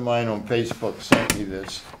friend of mine on Facebook sent me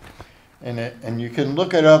this. And you can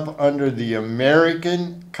look it up under the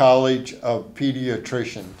American College of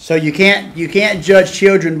Pediatricians. So you can't judge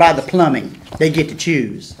children by the plumbing. They get to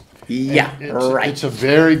choose. Yeah, right. It's a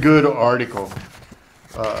very good article.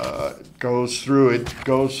 Goes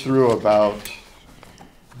through about,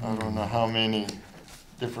 I don't know how many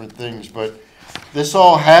different things, but this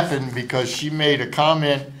all happened because she made a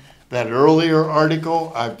comment, that earlier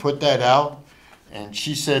article, I put that out, and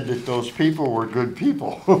she said that those people were good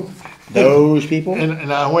people. Those people?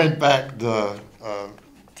 And I went back,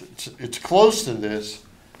 it's close to this.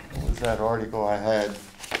 What was that article I had?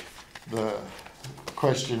 The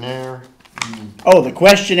questionnaire. Oh, the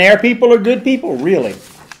questionnaire people are good people? Really?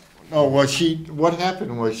 No, what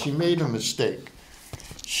happened was she made a mistake.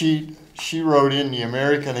 She wrote in the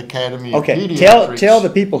American Academy of Pediatrics. Tell the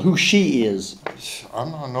people who she is. I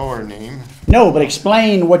don't know her name. No, but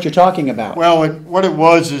explain what you're talking about. Well, what it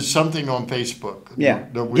was is something on Facebook. Yeah,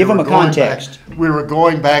 give them a context. We were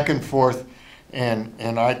going back and forth,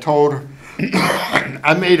 and I told her,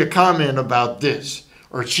 I made a comment about this,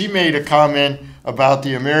 or she made a comment about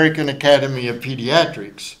the American Academy of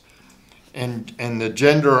Pediatrics, and the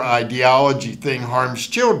gender ideology thing harms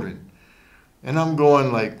children. And I'm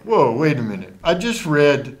going like, whoa, wait a minute. I just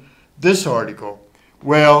read this article.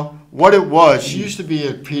 Well, what it was, she used to be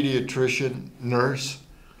a pediatrician nurse,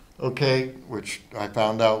 okay, which I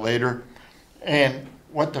found out later. And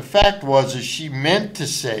what the fact was is she meant to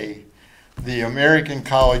say the American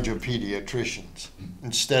College of Pediatricians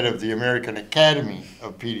instead of the American Academy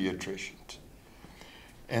of Pediatricians.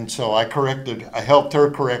 And so I helped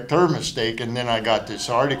her correct her mistake, and then I got this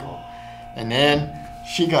article. And then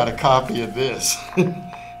she got a copy of this.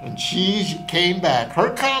 And she came back. Her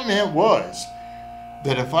comment was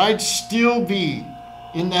that if I'd still be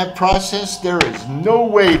in that process, there is no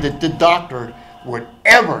way that the doctor would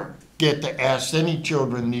ever get to ask any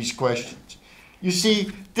children these questions. You see,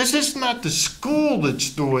 this is not the school that's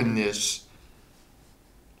doing this.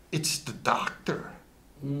 It's the doctor.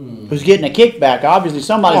 Who's getting a kickback. Obviously,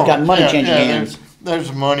 somebody's got money changing hands.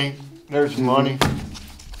 There's money. There's money.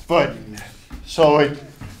 But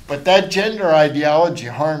that gender ideology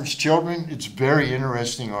harms children. It's a very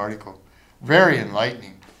interesting article. Very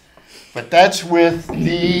enlightening. But that's with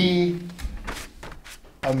the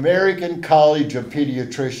American College of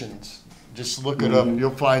Pediatricians. Just look it up.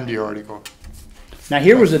 You'll find the article. Now,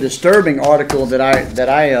 here was a disturbing article that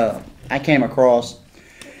I came across,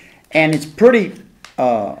 and it's pretty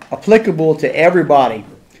applicable to everybody.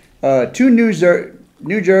 Two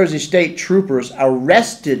New Jersey state troopers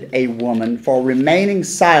arrested a woman for remaining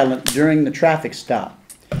silent during the traffic stop.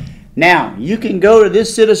 Now, you can go to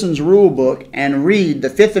this Citizens Rule Book and read the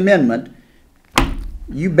Fifth Amendment.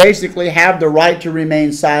 You basically have the right to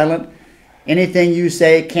remain silent. Anything you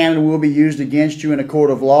say can and will be used against you in a court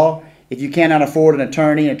of law. If you cannot afford an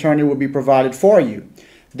attorney will be provided for you.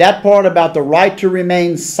 That part about the right to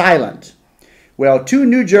remain silent. Well, two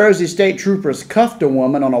New Jersey state troopers cuffed a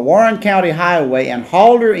woman on a Warren County highway and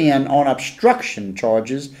hauled her in on obstruction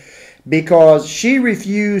charges because she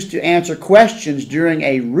refused to answer questions during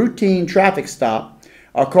a routine traffic stop,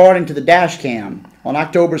 according to the dash cam. On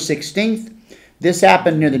October 16th, this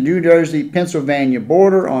happened near the New Jersey-Pennsylvania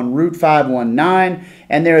border on Route 519,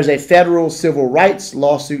 and there is a federal civil rights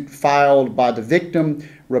lawsuit filed by the victim,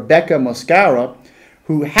 Rebecca Muscara,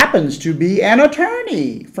 who happens to be an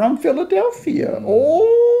attorney from Philadelphia.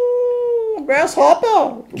 Oh,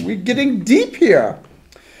 grasshopper, we're getting deep here.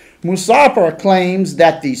 Musapa claims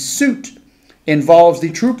that the suit involves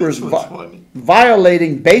the troopers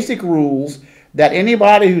violating basic rules that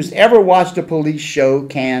anybody who's ever watched a police show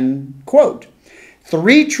can quote.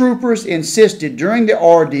 3 troopers insisted during the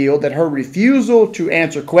ordeal that her refusal to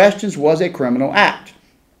answer questions was a criminal act.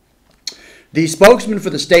 The spokesman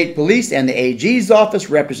for the state police and the AG's office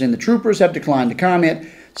representing the troopers have declined to comment.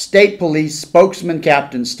 State police spokesman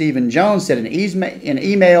Captain Stephen Jones said in an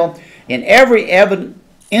email, in every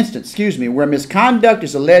instance where misconduct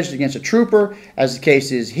is alleged against a trooper, as the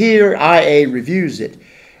case is here, IA reviews it.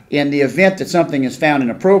 In the event that something is found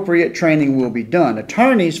inappropriate, training will be done.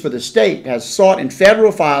 Attorneys for the state have sought in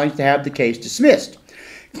federal filings to have the case dismissed,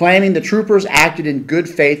 claiming the troopers acted in good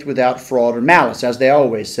faith without fraud or malice, as they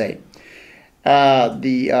always say.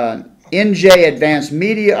 The NJ Advanced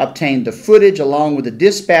Media obtained the footage along with the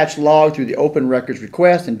dispatch log through the open records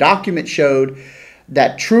request, and documents showed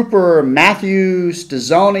that Trooper Matthew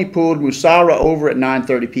Stazzoni pulled Musara over at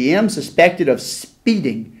 9:30 p.m., suspected of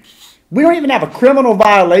speeding. We don't even have a criminal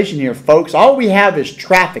violation here, folks. All we have is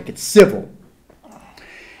traffic. It's civil.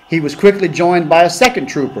 He was quickly joined by a second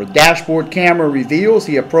trooper. Dashboard camera reveals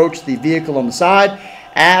he approached the vehicle on the side,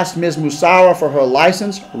 asked Ms. Musara for her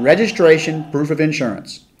license, registration, proof of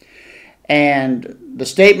insurance. And the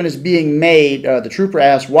statement is being made. The trooper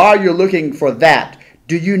asked, while you're looking for that,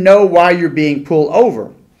 do you know why you're being pulled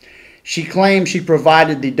over? She claimed she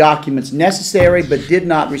provided the documents necessary but did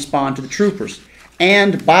not respond to the troopers.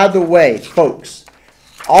 And by the way, folks,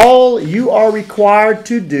 all you are required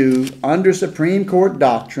to do under Supreme Court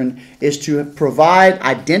doctrine is to provide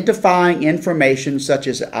identifying information such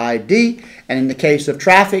as ID, and in the case of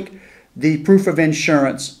traffic, the proof of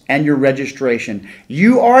insurance and your registration.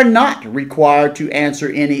 You are not required to answer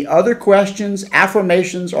any other questions,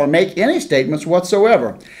 affirmations, or make any statements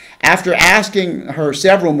whatsoever. After asking her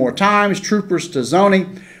several more times, Trooper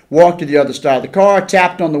Stazzoni walked to the other side of the car,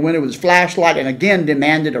 tapped on the window with his flashlight, and again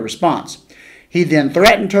demanded a response. He then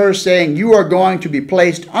threatened her, saying, you are going to be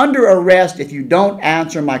placed under arrest if you don't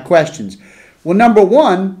answer my questions. Well, number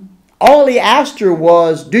one, all he asked her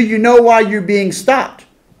was, do you know why you're being stopped?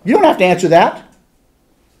 You don't have to answer that.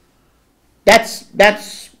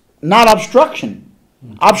 That's not obstruction.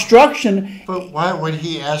 Obstruction. But why would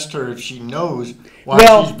he ask her if she knows why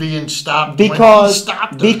she's being stopped when he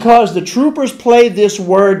stopped her? Because the troopers play this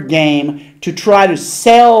word game to try to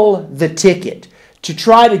sell the ticket, to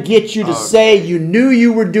try to get you to say you knew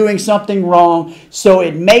you were doing something wrong, so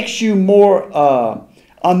it makes you more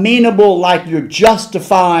amenable, like you're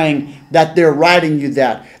justifying that they're writing you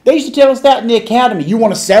that. They used to tell us that in the academy. You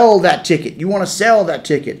want to sell that ticket. You want to sell that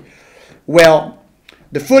ticket. Well,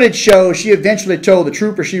 the footage shows she eventually told the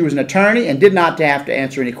trooper she was an attorney and did not have to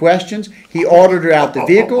answer any questions. He ordered her out the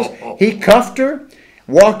vehicles. He cuffed her,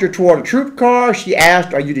 walked her toward a troop car. She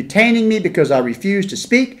asked, are you detaining me because I refused to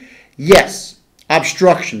speak? Yes.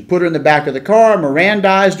 Obstruction. Put her in the back of the car,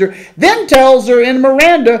 Mirandized her, then tells her in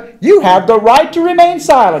Miranda, you have the right to remain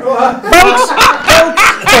silent. Folks,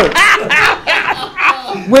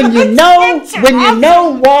 when you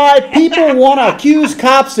know why people want to accuse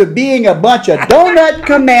cops of being a bunch of donut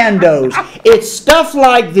commandos, it's stuff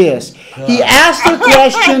like this. He asks her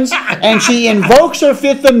questions, and she invokes her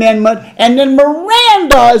Fifth Amendment, and then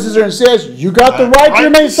Mirandizes her and says, you got the right to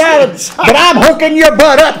remain silent, but I'm hooking your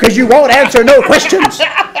butt up because you won't answer no questions.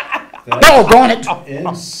 Doggone it.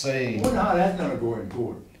 Insane. Well, no, that's gonna go in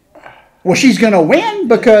court. Well, she's going to win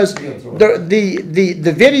because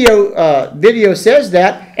the video says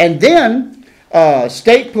that, and then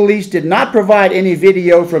State police did not provide any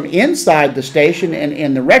video from inside the station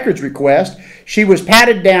in the records request. She was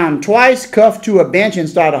patted down twice, cuffed to a bench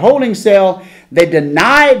inside a holding cell. They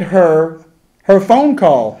denied her phone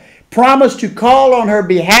call, promised to call on her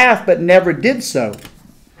behalf, but never did so.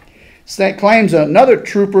 That claims another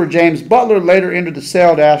trooper, James Butler, later entered the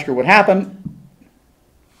cell to ask her what happened.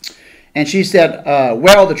 And she said,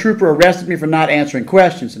 well, the trooper arrested me for not answering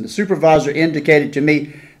questions, and the supervisor indicated to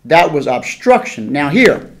me that was obstruction. Now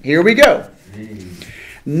here we go.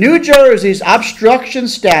 New Jersey's obstruction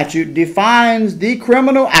statute defines the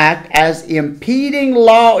criminal act as impeding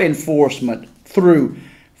law enforcement through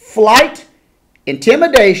flight,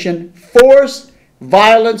 intimidation, force,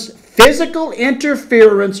 violence, physical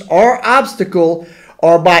interference, or obstacle,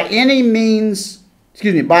 or by means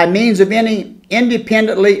of any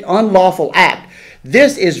independently unlawful act.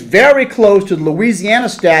 This is very close to the Louisiana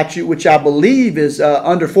statute, which I believe is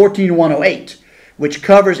under 14108, which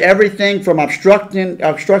covers everything from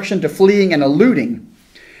obstruction to fleeing and eluding.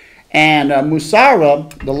 And Musara,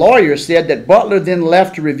 the lawyer, said that Butler then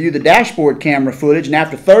left to review the dashboard camera footage, and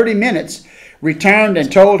after 30 minutes returned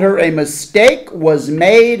and told her a mistake was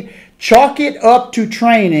made, chalk it up to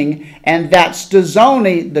training, and that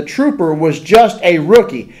Stazzoni, the trooper, was just a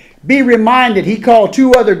rookie. Be reminded he called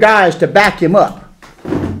 2 other guys to back him up.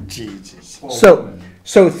 Jesus.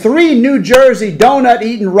 So 3 New Jersey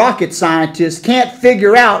donut-eating rocket scientists can't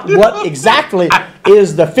figure out what exactly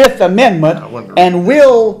is the Fifth Amendment and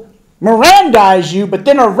will Mirandize you, but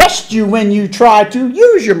then arrest you when you try to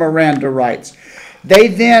use your Miranda rights. They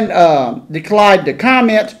then declined to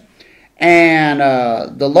comment, and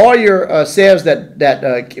the lawyer says that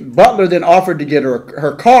Butler then offered to get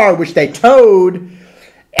her car, which they towed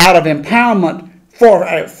out of impoundment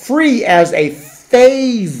for free as a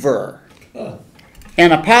favor,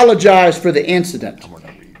 and apologized for the incident. I'm going to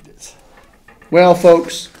read this. Well,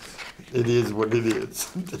 folks, It is what it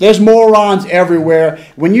is. there's morons everywhere.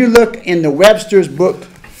 When you look in the Webster's book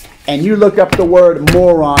and you look up the word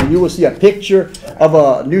moron, you will see a picture of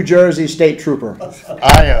a New Jersey state trooper.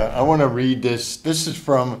 I want to read this. This is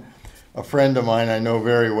from a friend of mine I know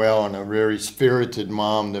very well, and a very spirited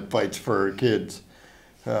mom that fights for her kids,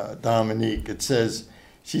 Dominique.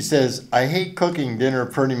 She says, I hate cooking dinner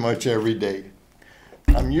pretty much every day.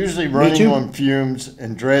 I'm usually running on fumes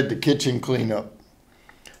and dread the kitchen cleanup.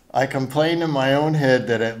 I complain in my own head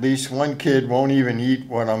that at least one kid won't even eat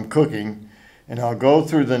what I'm cooking, and I'll go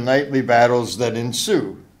through the nightly battles that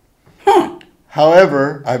ensue.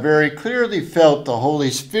 However, I very clearly felt the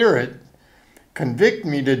Holy Spirit convict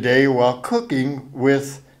me today while cooking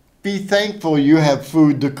with, be thankful you have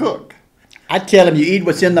food to cook. I tell him, you eat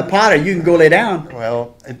what's in the pot or you can go lay down.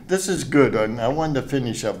 Well, this is good, and I wanted to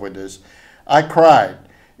finish up with this. I cried.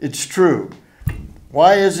 It's true.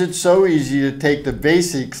 Why is it so easy to take the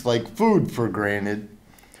basics like food for granted?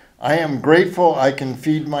 I am grateful I can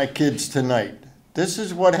feed my kids tonight. This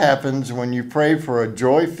is what happens when you pray for a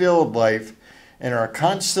joy-filled life and are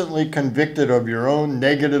constantly convicted of your own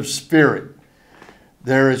negative spirit.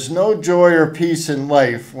 There is no joy or peace in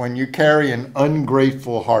life when you carry an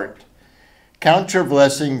ungrateful heart. Count your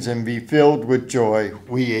blessings and be filled with joy.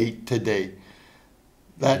 We ate today.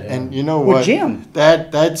 And you know what? Well, Jim,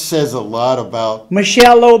 that says a lot about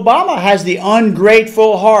Michelle Obama has the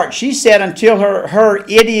ungrateful heart. She said until her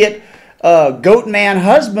idiot goat man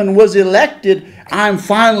husband was elected, I'm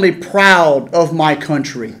finally proud of my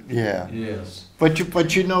country. Yeah. Yes.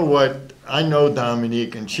 But you know what? I know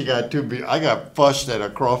Dominique, and she got too big. I got fussed at a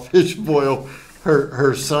crawfish boil.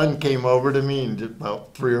 Her son came over to me, and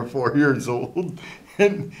about 3 or 4 years old,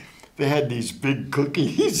 and they had these big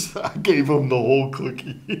cookies. I gave him the whole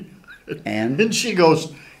cookie. And she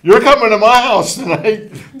goes, you're coming to my house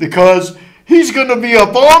tonight because he's going to be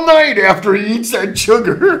up all night after he eats that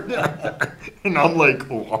sugar. And I'm like,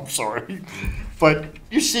 oh, I'm sorry. But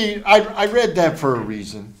you see, I read that for a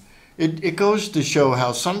reason. It goes to show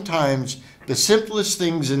how sometimes the simplest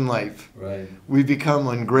things in life we become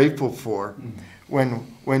ungrateful for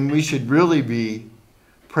when we should really be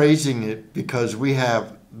praising it because we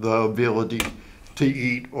have the ability to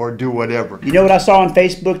eat or do whatever. You know what I saw on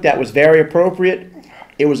Facebook that was very appropriate?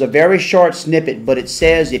 It was a very short snippet, but it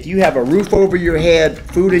says if you have a roof over your head,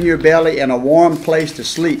 food in your belly, and a warm place to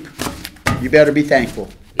sleep, you better be thankful.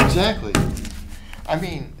 Exactly. I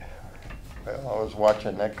mean, well, I was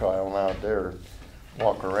watching that guy on out there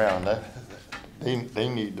walk around. They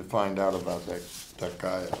need to find out about that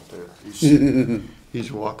guy out there. He's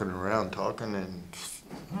walking around talking and...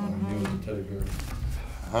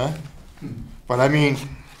 Huh? But I mean,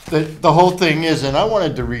 the whole thing is, and I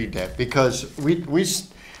wanted to read that because we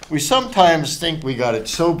sometimes think we got it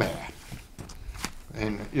so bad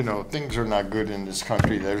and, you know, things are not good in this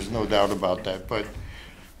country. There's no doubt about that. But,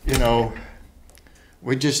 you know,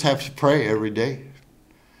 we just have to pray every day.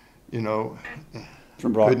 You know,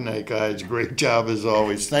 From Brock. good night, guys. Great job as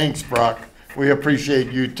always. Thanks, Brock. We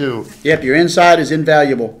appreciate you too. Yep, your insight is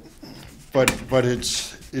invaluable. But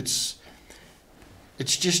it's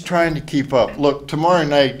just trying to keep up. Look, tomorrow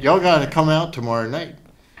night, y'all got to come out tomorrow night.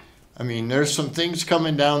 I mean, there's some things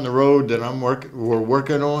coming down the road that we're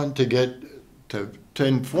working on to get to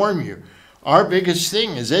inform you. Our biggest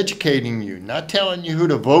thing is educating you, not telling you who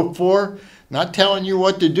to vote for, not telling you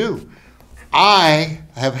what to do. I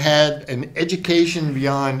have had an education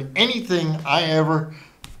beyond anything I ever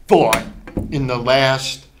thought in the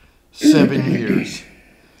last 7 years.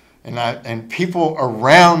 And people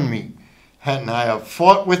around me, and I have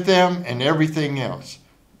fought with them and everything else.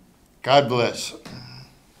 God bless.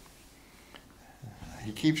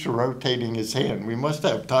 He keeps rotating his hand. We must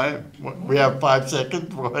have time. We have 5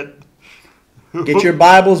 seconds. What? Get your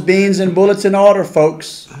Bibles, beans, and bullets in order,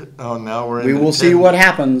 folks. Oh, now we're in We the will see what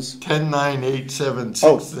happens. 10, 9, 8, 7, 6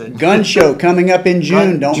 Oh, thing. gun show coming up in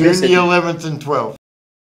June. Don't miss June it. the 11th and 12th.